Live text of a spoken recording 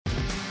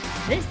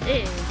This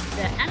is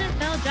the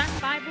NFL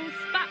Draft Bible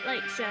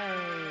Spotlight Show,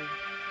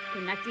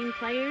 connecting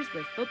players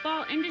with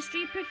football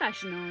industry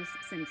professionals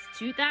since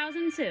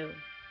 2002.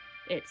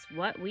 It's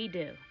what we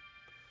do.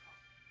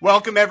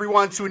 Welcome,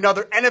 everyone, to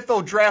another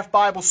NFL Draft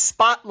Bible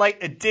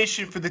Spotlight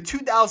edition for the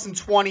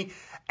 2020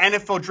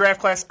 NFL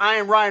Draft Class. I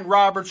am Ryan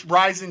Roberts,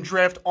 Rise and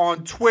Draft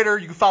on Twitter.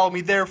 You can follow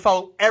me there.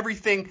 Follow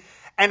everything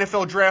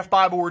NFL Draft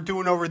Bible we're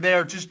doing over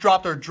there. Just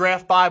dropped our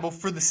Draft Bible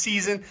for the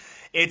season.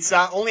 It's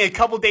only a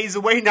couple days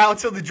away now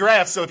until the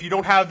draft, so if you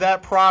don't have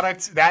that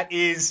product, that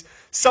is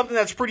something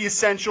that's pretty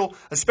essential,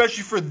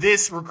 especially for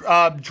this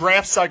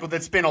draft cycle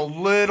that's been a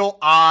little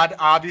odd,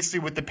 obviously,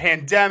 with the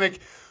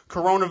pandemic,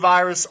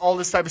 coronavirus, all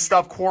this type of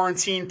stuff,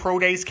 quarantine, pro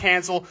days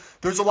canceled.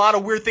 There's a lot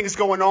of weird things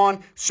going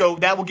on, so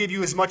that will give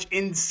you as much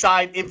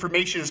inside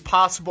information as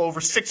possible. Over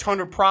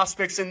 600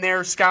 prospects in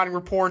there, scouting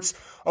reports,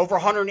 over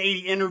 180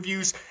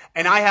 interviews,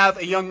 and I have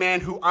a young man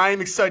who I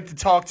am excited to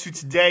talk to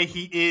today.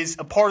 He is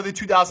a part of the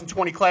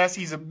 2020 class.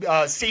 He's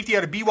a safety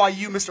out of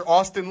BYU, Mr.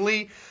 Austin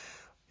Lee.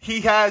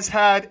 He has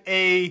had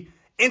a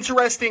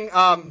interesting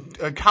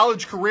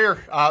college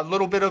career, a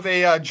little bit of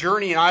a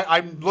journey, and I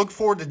look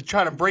forward to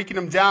trying to breaking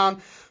him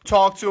down,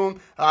 talk to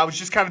him. I was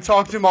just kind of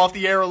talking to him off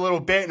the air a little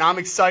bit, and I'm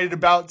excited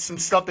about some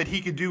stuff that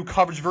he could do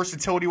coverage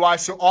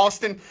versatility-wise. So,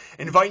 Austin,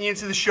 inviting you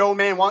into the show,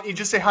 man. Why don't you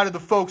just say hi to the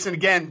folks? And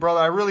again,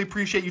 brother, I really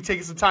appreciate you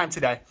taking some time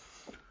today.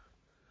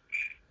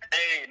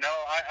 Hey, no,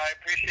 I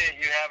appreciate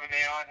you having me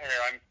on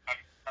here.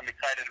 I'm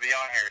excited to be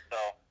on here, so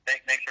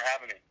thanks for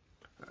having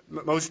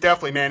me. Most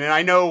definitely, man. And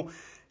I know,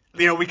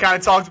 we kind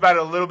of talked about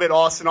it a little bit,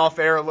 Austin, off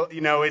air.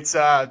 It's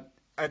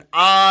an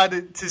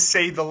odd, to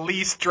say the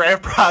least,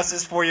 draft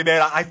process for you,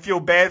 man. I feel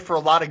bad for a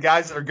lot of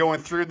guys that are going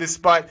through this,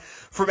 but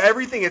from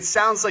everything, it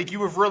sounds like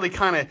you have really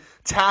kind of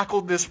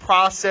tackled this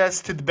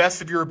process to the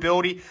best of your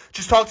ability.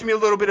 Just talk to me a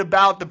little bit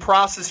about the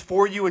process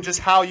for you and just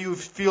how you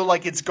feel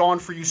like it's gone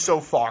for you so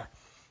far.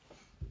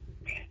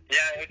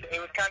 Yeah, it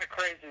was kind of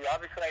crazy.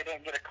 Obviously, I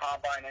didn't get a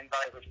combine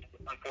invite, which is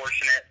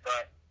unfortunate,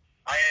 but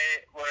I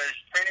was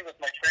training with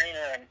my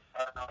trainer, and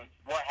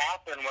what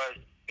happened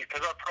was,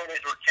 because our pro days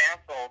were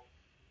canceled,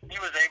 he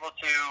was able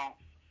to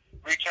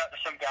reach out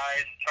to some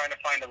guys trying to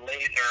find a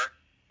laser,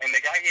 and the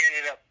guy he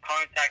ended up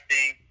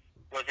contacting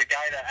was a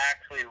guy that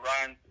actually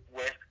runs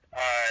with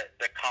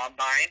the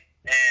combine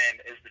and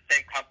is the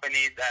same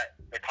company that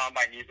the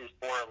combine uses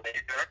for a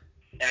laser,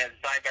 and it's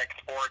Zybex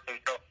Sports.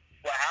 And so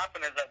what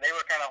happened is that they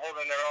were kind of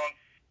holding their own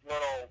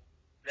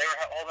they were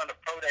holding a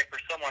pro day for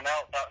someone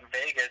else out in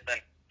Vegas,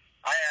 and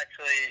I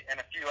actually and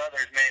a few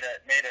others made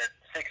a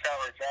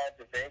 6-hour drive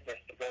to Vegas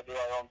to go do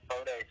our own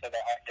pro day so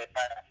that I could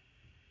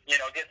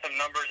get some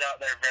numbers out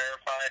there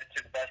verified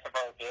to the best of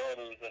our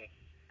abilities and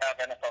have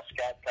NFL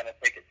scouts kind of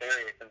take it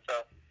serious. And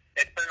so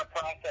it's been a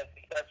process,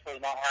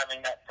 especially not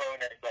having that pro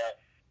day, but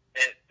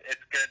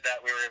it's good that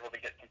we were able to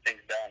get some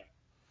things done.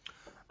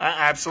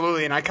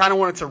 Absolutely, and I kind of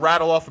wanted to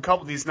rattle off a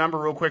couple of these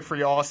numbers real quick for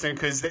you, Austin,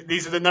 because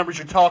these are the numbers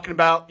you're talking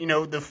about.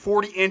 The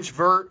 40-inch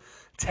vert,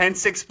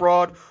 10.6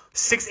 broad,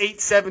 6'8",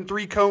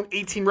 7'3" cone,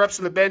 18 reps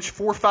on the bench,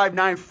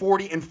 4.59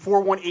 40, and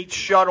 4.18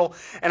 shuttle.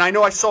 And I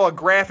know I saw a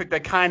graphic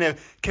that kind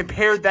of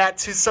compared that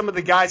to some of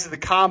the guys at the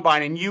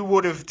combine, and you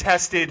would have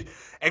tested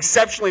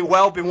exceptionally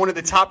well, been one of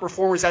the top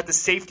performers at the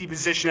safety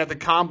position at the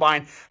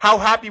combine. How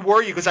happy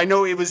were you? Because I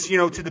know it was,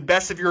 to the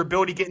best of your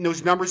ability getting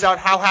those numbers out.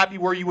 How happy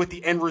were you with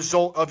the end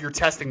result of your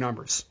testing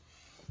numbers?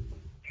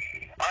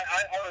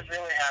 I was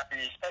really happy,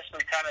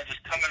 especially kind of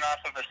just coming off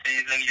of a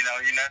season. You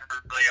never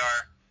really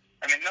are.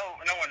 I mean,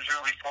 no one's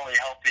really fully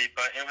healthy,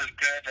 but it was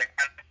good to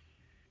kind of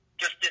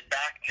just get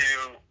back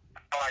to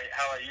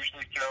how I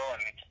usually feel,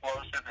 and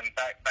explosive, and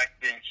back to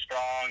being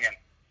strong. And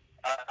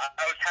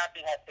I was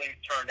happy how things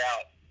turned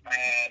out.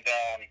 And,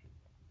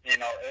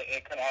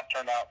 it couldn't have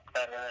turned out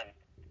better. And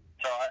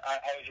so I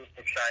was just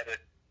excited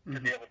to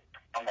be able to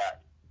come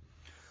back.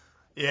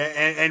 Yeah,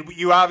 and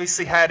you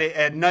obviously had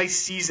a nice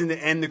season to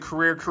end the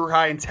career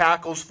high in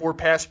tackles, 4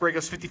 pass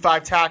breakups,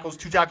 55 tackles,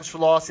 2 tackles for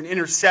loss, and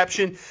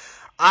interception.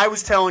 I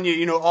was telling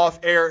you, off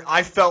air,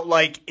 I felt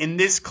like in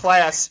this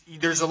class,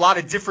 there's a lot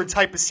of different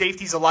type of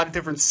safeties, a lot of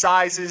different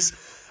sizes,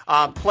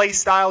 play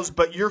styles,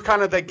 but you're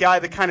kind of the guy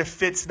that kind of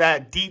fits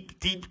that deep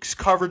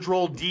coverage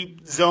role,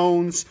 deep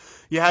zones.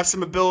 You have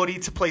some ability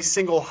to play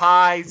single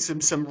high,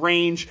 some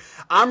range.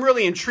 I'm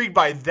really intrigued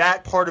by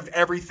that part of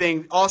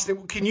everything.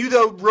 Austin, can you,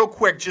 though, real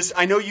quick,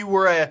 I know you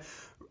were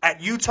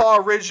at Utah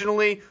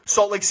originally,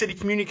 Salt Lake City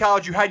Community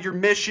College. You had your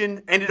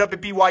mission, ended up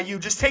at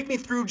BYU. Just take me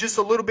through just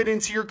a little bit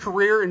into your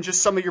career and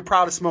just some of your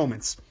proudest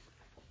moments.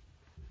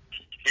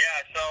 Yeah,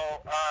 so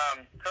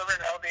covering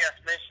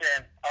LDS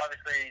mission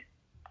obviously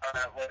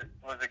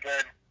was a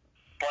good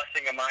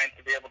blessing of mine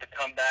to be able to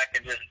come back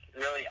and just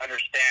really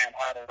understand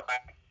how to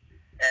run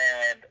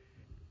and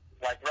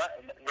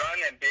run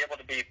and be able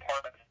to be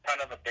part of kind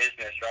of a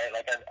business, right?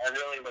 Like I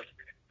really was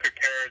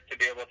prepared to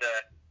be able to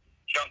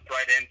jump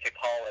right into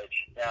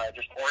college,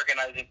 just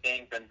organizing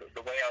things and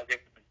the way I was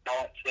able to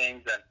balance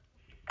things. And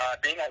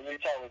being at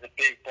Utah was a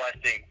big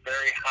blessing.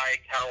 Very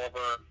high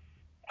caliber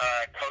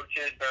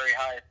coaches, very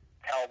high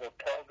caliber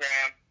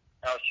program.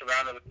 I was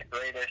surrounded one of the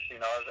greatest. You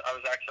know, I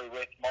was actually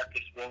with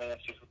Marcus Williams,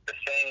 who's with the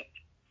Saints.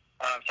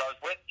 So I was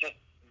with just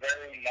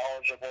very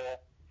knowledgeable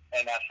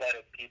and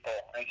athletic people,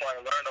 and so I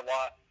learned a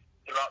lot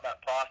throughout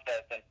that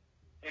process. And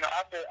you know,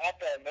 after our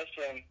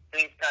mission,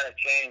 things kind of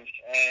changed,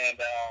 and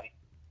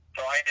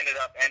so I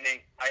ended up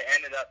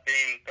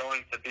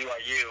going to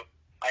BYU.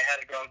 I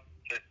had to go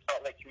to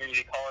Salt Lake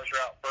Community College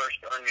route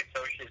first to earn an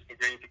associate's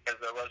degree because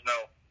there was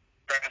no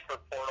transfer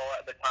portal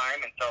at the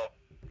time, and so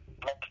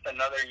I lost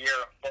another year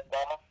of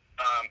football.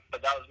 But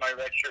that was my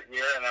redshirt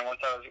year, and then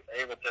once I was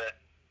able to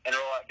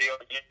enroll at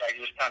BYU, I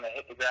just kind of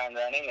hit the ground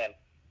running, and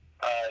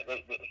the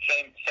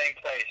same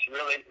place,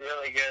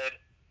 really good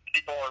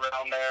people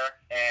around there,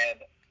 and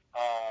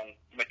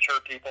mature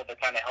people to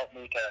kind of help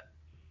me to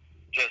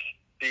just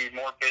be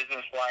more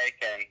business-like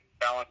and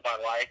balance my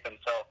life. And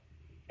so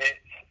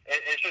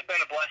it's just been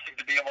a blessing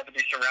to be able to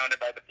be surrounded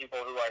by the people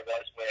who I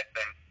was with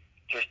and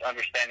just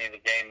understanding the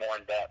game more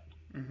in depth.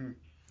 Mm-hmm.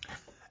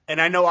 And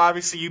I know,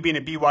 obviously, you being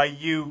a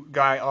BYU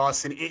guy,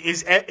 Austin,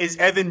 is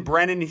Evan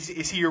Brennan, is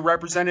he your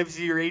representative? Is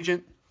he your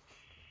agent?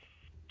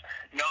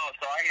 No,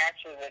 so I'm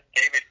actually with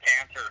David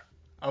Cantor.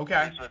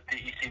 Okay. He's with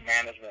PEC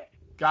Management.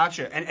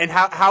 Gotcha. And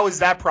how is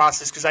that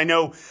process? Because I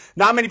know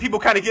not many people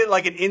kind of get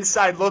like an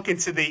inside look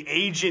into the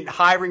agent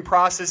hiring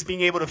process,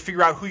 being able to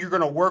figure out who you're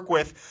going to work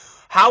with.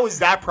 How is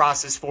that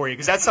process for you?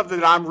 Because that's something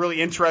that I'm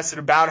really interested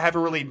about. I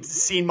haven't really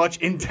seen much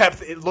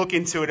in-depth look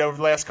into it over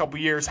the last couple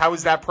of years. How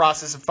is that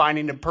process of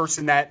finding a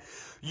person that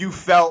you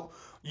felt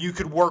you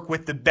could work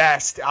with the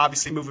best,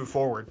 obviously, moving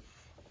forward?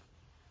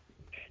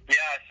 Yeah,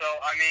 so,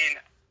 I mean,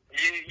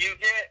 you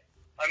get,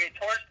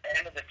 towards the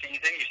end of the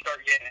season, you start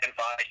getting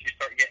advice. You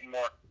start getting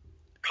more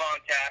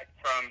contact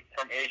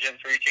from agents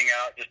reaching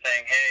out, just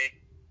saying, hey,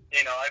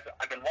 you know,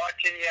 I've been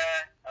watching you.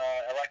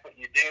 I like what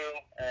you do,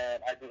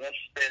 and I'd be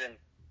interested in,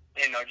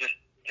 you know, just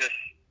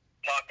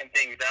talking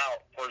things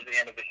out towards the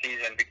end of the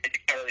season, because you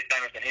can't really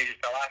sign with an agent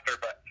till after,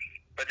 but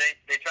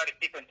they try to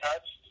keep in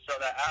touch so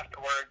that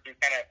afterwards you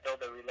kind of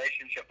build a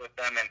relationship with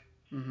them. And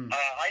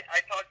I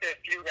talked to a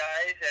few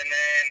guys, and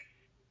then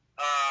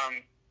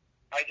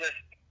I just,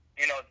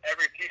 you know,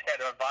 every piece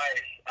of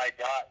advice I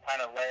got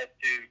kind of led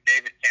to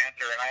David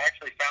Cantor, and I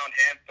actually found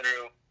him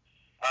through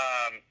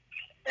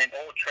an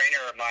old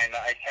trainer of mine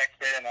that I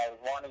texted, and I was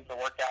wanting to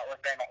work out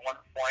with him at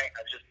one point.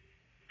 I was just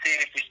seeing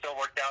if he still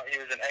worked out.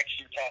 He was an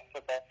ex-Utah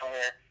football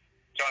player.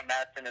 John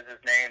Madsen is his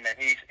name, and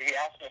he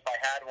asked me if I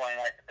had one.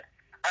 I said,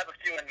 I have a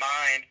few in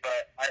mind,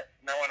 but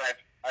no one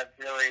I've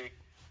really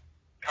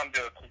come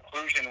to a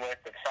conclusion with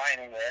of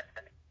signing with.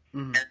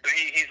 And so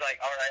he's like,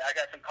 all right, I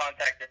got some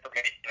contact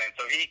information. And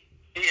so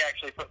he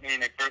actually put me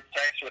in a group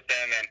text with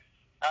him, and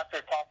after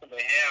talking to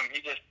him,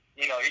 he just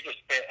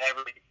fit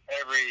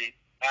every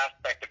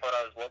aspect of what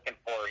I was looking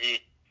for. He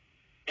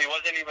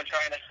wasn't even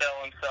trying to sell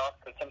himself,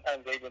 because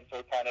sometimes agents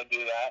will kind of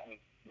do that, and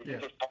he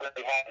just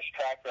already had his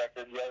track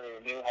record. You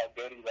already knew how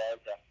good he was.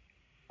 And,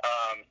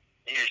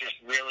 he was just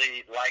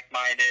really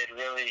like-minded.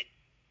 Really,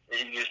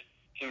 he just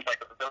seems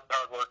like a real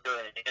hard worker,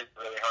 and he is a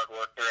really hard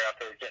worker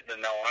after getting to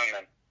know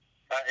him. And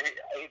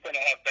he couldn't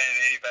have been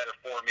any better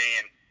for me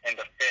and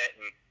to fit,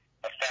 and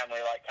a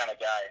family-like kind of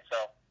guy. So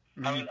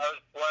I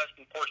was blessed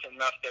and fortunate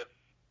enough to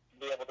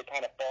be able to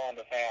kind of fall in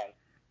his hands.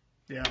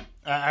 Yeah,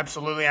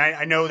 absolutely.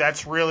 I know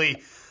that's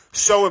really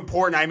so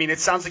important. I mean, it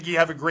sounds like you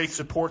have a great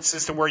support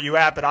system where you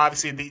at, but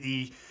obviously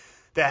the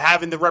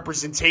having the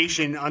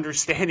representation,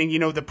 understanding, you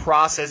know, the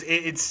process,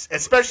 it's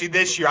especially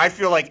this year. I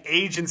feel like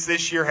agents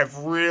this year have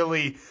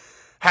really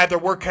had their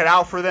work cut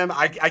out for them.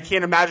 I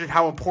can't imagine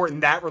how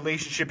important that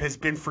relationship has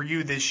been for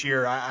you this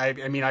year.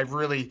 I mean, I've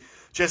really,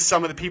 just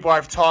some of the people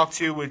I've talked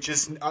to with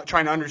just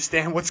trying to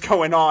understand what's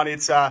going on.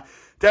 It's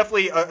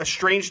definitely a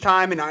strange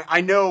time, and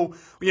I know,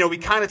 you know, we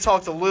kind of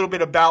talked a little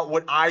bit about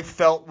what I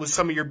felt was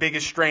some of your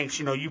biggest strengths.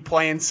 You know, you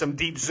playing some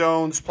deep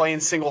zones,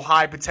 playing single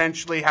high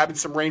potentially, having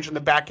some range on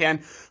the back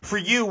end. For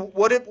you,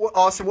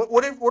 Austin,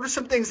 what are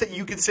some things that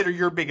you consider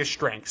your biggest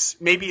strengths?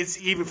 Maybe it's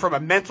even from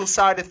a mental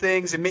side of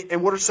things,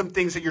 and what are some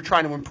things that you're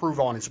trying to improve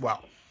on as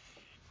well?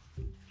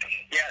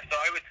 Yeah, so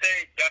I would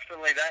say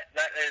definitely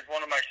that is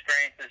one of my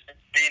strengths, is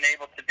just being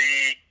able to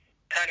be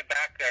kind of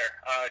back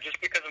there, just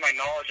because of my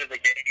knowledge of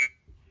the game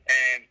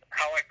and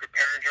how I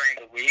prepare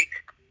during the week.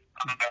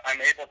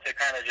 I'm able to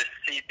kind of just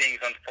see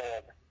things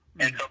unfold.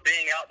 And so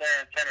being out there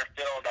in center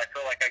field, I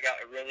feel like I got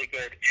a really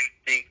good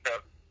instinct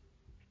of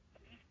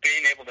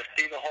being able to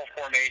see the whole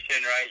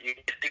formation, right? You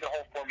get to see the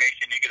whole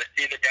formation. You get to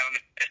see the down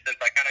and distance.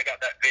 I kind of got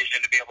that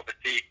vision to be able to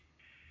see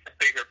the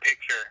bigger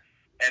picture,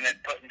 and then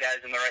putting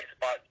guys in the right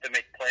spots to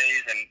make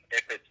plays. And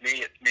if it's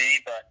me, it's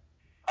me. But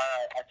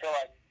I feel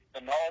like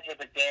the knowledge of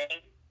the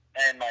game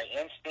and my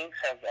instincts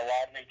has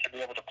allowed me to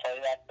be able to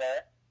play out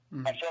there.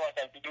 I feel like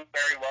I do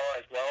very well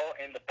as well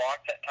in the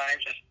box at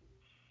times,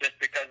 just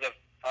because of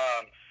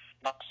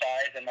my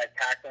size and my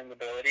tackling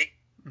ability,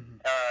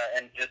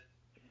 and just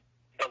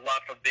the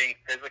love of being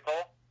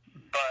physical.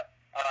 But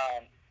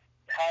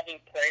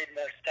having played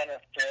more center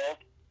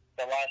field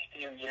the last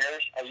few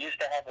years, I used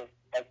to have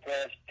a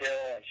good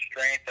skill and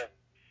strength of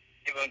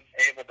even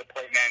able to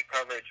play man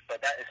coverage,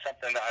 but that is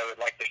something that I would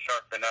like to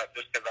sharpen up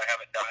just because I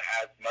haven't done it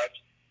as much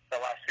the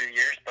last few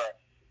years. But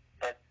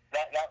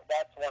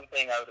that's one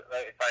thing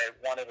if I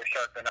wanted to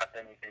sharpen up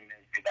anything, it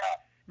would be that.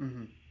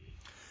 Mm-hmm.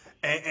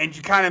 And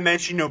you kind of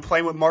mentioned,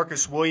 playing with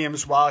Marcus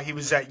Williams while he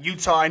was at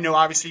Utah. I know,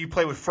 obviously, you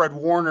played with Fred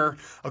Warner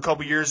a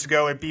couple years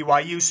ago at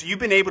BYU, so you've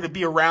been able to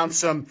be around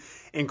some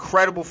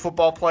incredible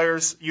football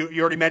players. You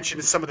already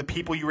mentioned some of the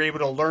people you were able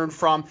to learn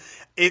from.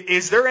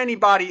 Is there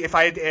anybody, if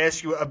I had to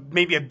ask you,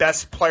 maybe a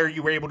best player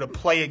you were able to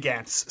play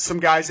against, some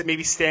guys that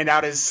maybe stand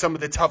out as some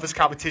of the toughest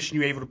competition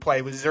you were able to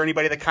play? Was there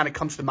anybody that kind of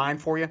comes to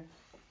mind for you?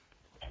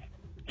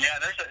 Yeah,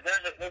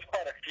 there's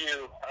quite a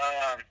few.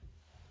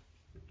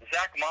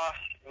 Zach Moss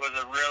was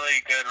a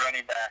really good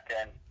running back,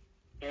 and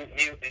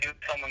he was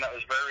someone that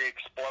was very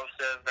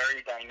explosive, very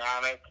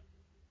dynamic,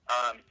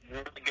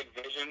 really good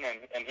vision,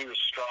 and he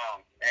was strong.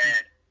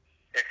 And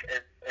if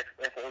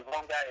it was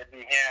one guy, it'd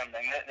be him.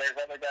 And there's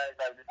other guys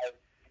I was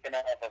thinking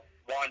of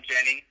Ron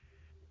Jennings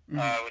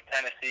with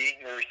Tennessee,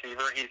 the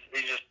receiver. He's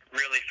just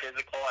really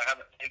physical. I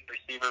haven't seen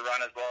the receiver run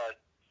as well as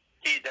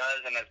he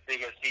does and as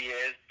big as he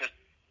is. Just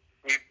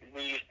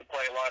we used to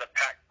play a lot of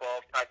Pac-12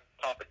 type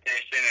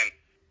competition, and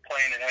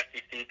playing an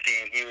SEC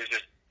team, he was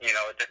just,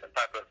 a different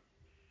type of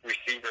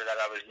receiver that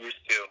I was used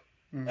to.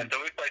 Mm-hmm. And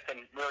so we played some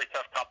really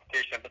tough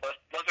competition. But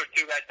those are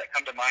two guys that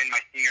come to mind my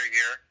senior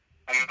year.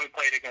 I mean, we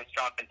played against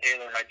Jonathan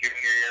Taylor my junior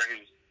year,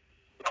 who's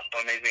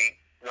also an amazing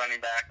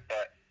running back.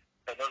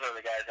 But those are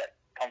the guys that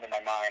come to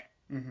my mind.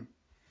 Mm-hmm.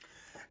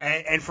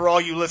 And for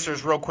all you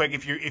listeners, real quick,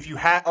 if you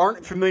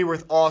aren't familiar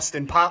with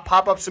Austin,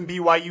 pop up some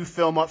BYU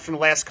film up from the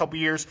last couple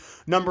years.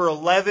 Number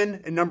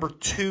 11 and number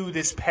 2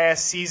 this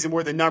past season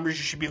were the numbers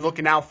you should be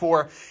looking out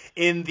for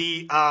in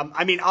the.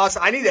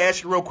 Austin, I need to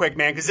ask you real quick,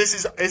 man, because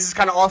this is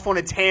kind of off on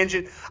a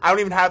tangent. I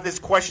don't even have this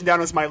question down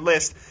as my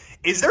list.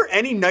 Is there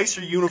any nicer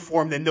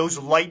uniform than those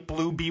light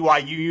blue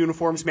BYU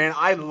uniforms, man?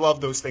 I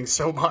love those things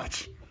so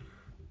much.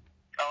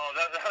 Oh,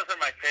 those are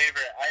my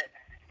favorite.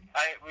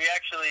 We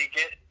actually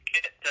get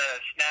to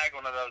snag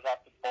one of those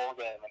after the bowl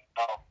game.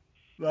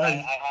 I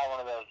have one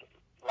of those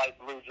light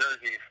blue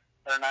jerseys.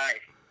 They're nice.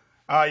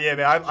 Oh, yeah,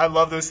 man. I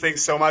love those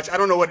things so much. I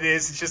don't know what it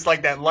is. It's just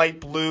like that light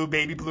blue,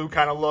 baby blue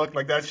kind of look.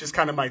 Like, that's just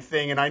kind of my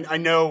thing. And I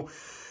know,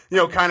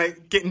 kind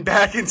of getting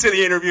back into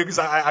the interview because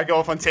I go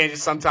off on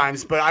tangents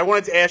sometimes. But I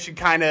wanted to ask you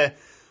kind of,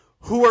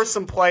 who are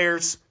some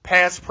players,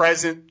 past,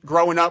 present,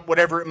 growing up,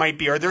 whatever it might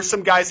be? Are there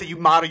some guys that you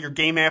model your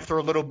game after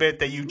a little bit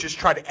that you just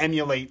try to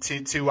emulate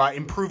to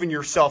improving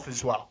yourself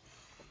as well?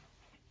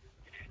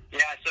 Yeah,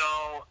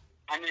 so,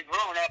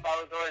 growing up, I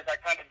was always that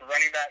kind of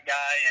running back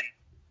guy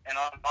and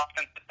on the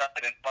offensive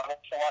side, and I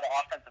watched a lot of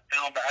offensive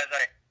film, but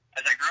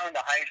as I grew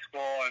into high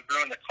school and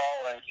grew into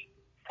college,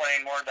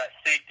 playing more of that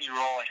safety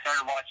role, I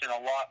started watching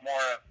a lot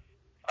more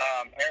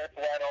of Eric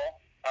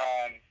Weddle.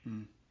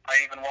 I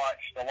even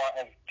watched a lot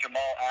of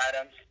Jamal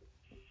Adams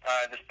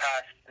this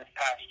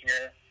past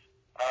year.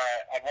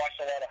 I've watched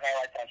a lot of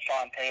highlights on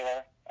Sean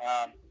Taylor.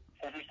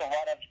 So just a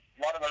lot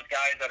of those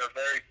guys that are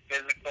very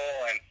physical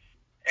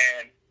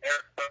and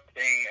Eric Weddle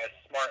being as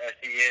smart as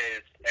he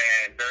is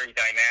and very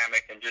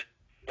dynamic, and just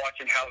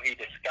watching how he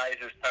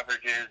disguises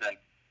coverages and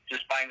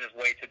just finds his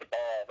way to the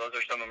ball. Those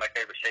are some of my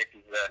favorite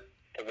safeties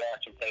to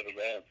watch and play the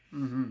game.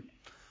 Mm-hmm.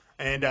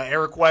 And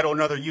Eric Weddle,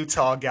 another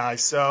Utah guy.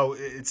 So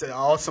it's an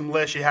awesome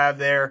list you have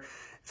there.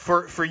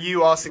 For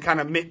you, Austin,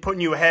 kind of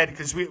putting you ahead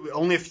because we're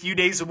only a few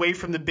days away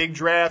from the big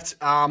draft.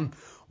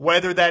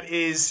 Whether that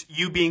is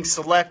you being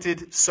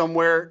selected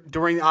somewhere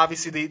during,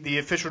 obviously, the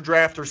official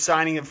draft or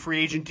signing a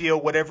free agent deal,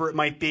 whatever it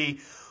might be,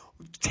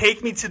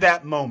 take me to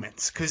that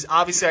moment, because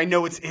obviously I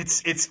know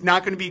it's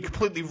not going to be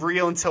completely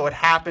real until it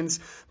happens.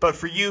 But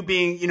for you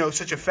being,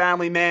 such a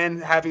family man,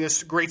 having a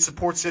great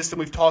support system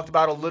we've talked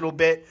about a little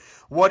bit,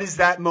 what is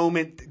that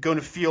moment going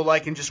to feel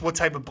like, and just what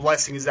type of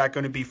blessing is that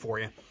going to be for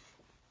you?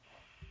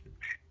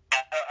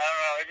 I don't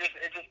know.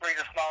 It just brings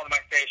a smile to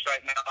my face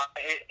right now.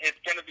 It's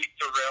going to be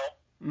surreal.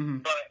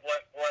 Mm-hmm. But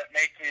what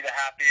makes me the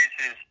happiest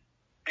is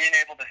being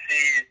able to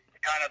see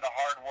kind of the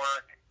hard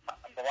work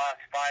of the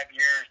last 5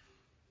 years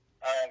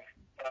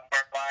of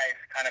our life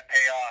kind of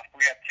pay off.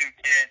 We have 2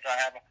 kids.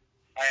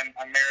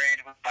 I'm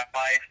married with my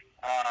wife,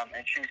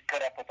 and she's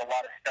put up with a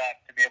lot of stuff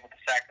to be able to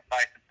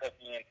sacrifice and put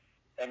me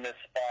in this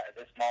spot at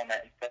this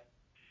moment. But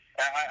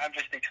I'm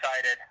just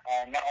excited,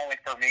 not only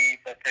for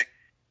me, but to,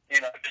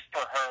 just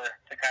for her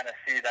to kind of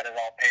see that it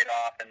all paid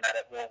off and that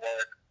it will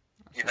work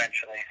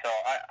eventually. So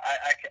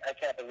I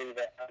can't believe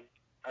it.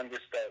 I'm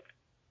just stoked.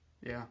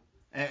 Yeah.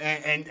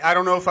 And I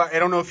don't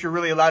know if you're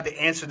really allowed to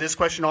answer this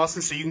question,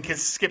 Austin, so you can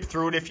skip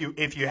through it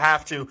if you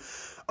have to.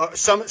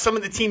 Some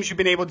of the teams you've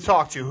been able to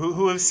talk to,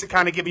 who has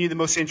kind of given you the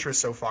most interest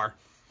so far?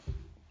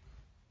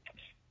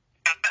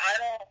 I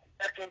don't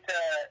look into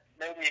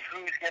maybe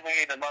who's giving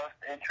me the most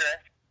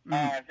interest,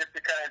 just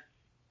because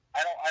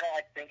I don't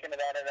like thinking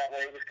about it that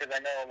way, just because I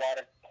know a lot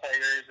of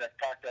players. I've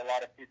talked to a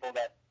lot of people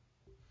that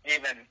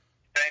even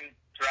been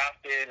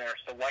drafted or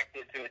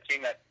selected to a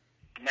team that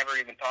never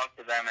even talked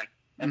to them,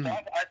 and so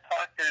I've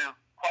talked to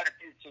quite a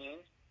few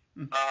teams,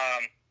 but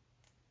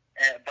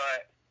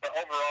But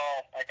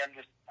overall, like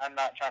I'm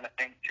not trying to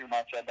think too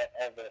much of it,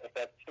 if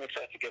that's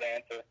a good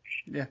answer.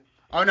 Yeah.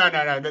 Oh, no.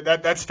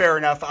 That's fair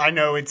enough. I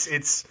know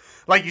it's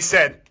like you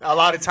said, a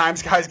lot of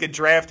times guys get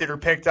drafted or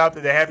picked up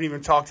and they haven't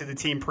even talked to the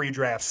team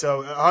pre-draft.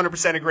 So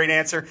 100% a great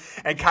answer.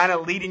 And kind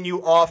of leading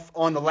you off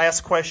on the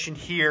last question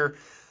here,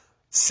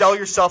 sell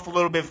yourself a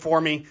little bit for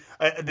me.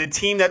 The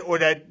team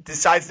that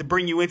decides to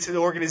bring you into the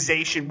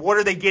organization, what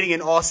are they getting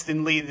in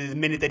Austin Lee the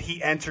minute that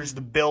he enters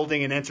the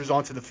building and enters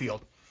onto the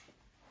field?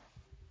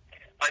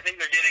 I think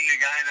they're getting a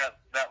guy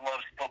that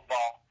loves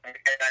football, a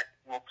guy that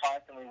will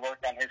constantly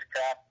work on his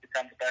craft to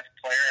become the best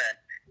player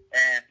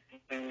and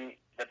be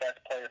the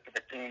best player for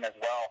the team as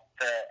well.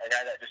 A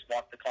guy that just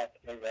wants to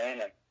constantly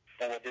win and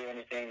will do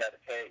anything that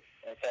it takes.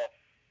 And so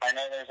I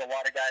know there's a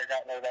lot of guys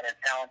out there that are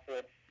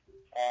talented,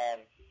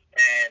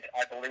 and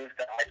I believe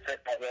that I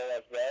fit that role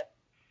as well.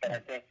 But I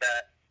think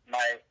that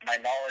my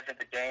knowledge of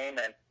the game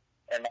and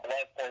my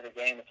love for the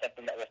game is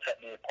something that will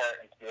set me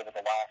apart and to be able to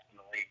last in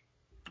the league.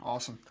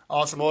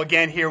 Awesome. Well,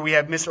 again, here we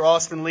have Mr.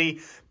 Austin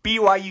Lee,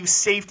 BYU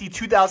safety,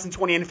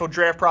 2020 NFL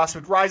Draft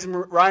prospect,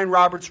 Ryan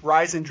Roberts,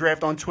 Rise and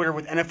Draft on Twitter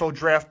with NFL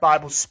Draft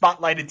Bible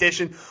Spotlight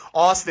Edition.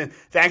 Austin,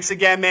 thanks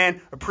again, man.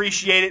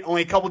 Appreciate it.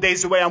 Only a couple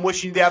days away. I'm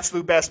wishing you the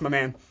absolute best, my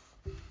man.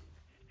 No,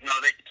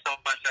 thank you so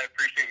much. I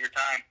appreciate your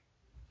time.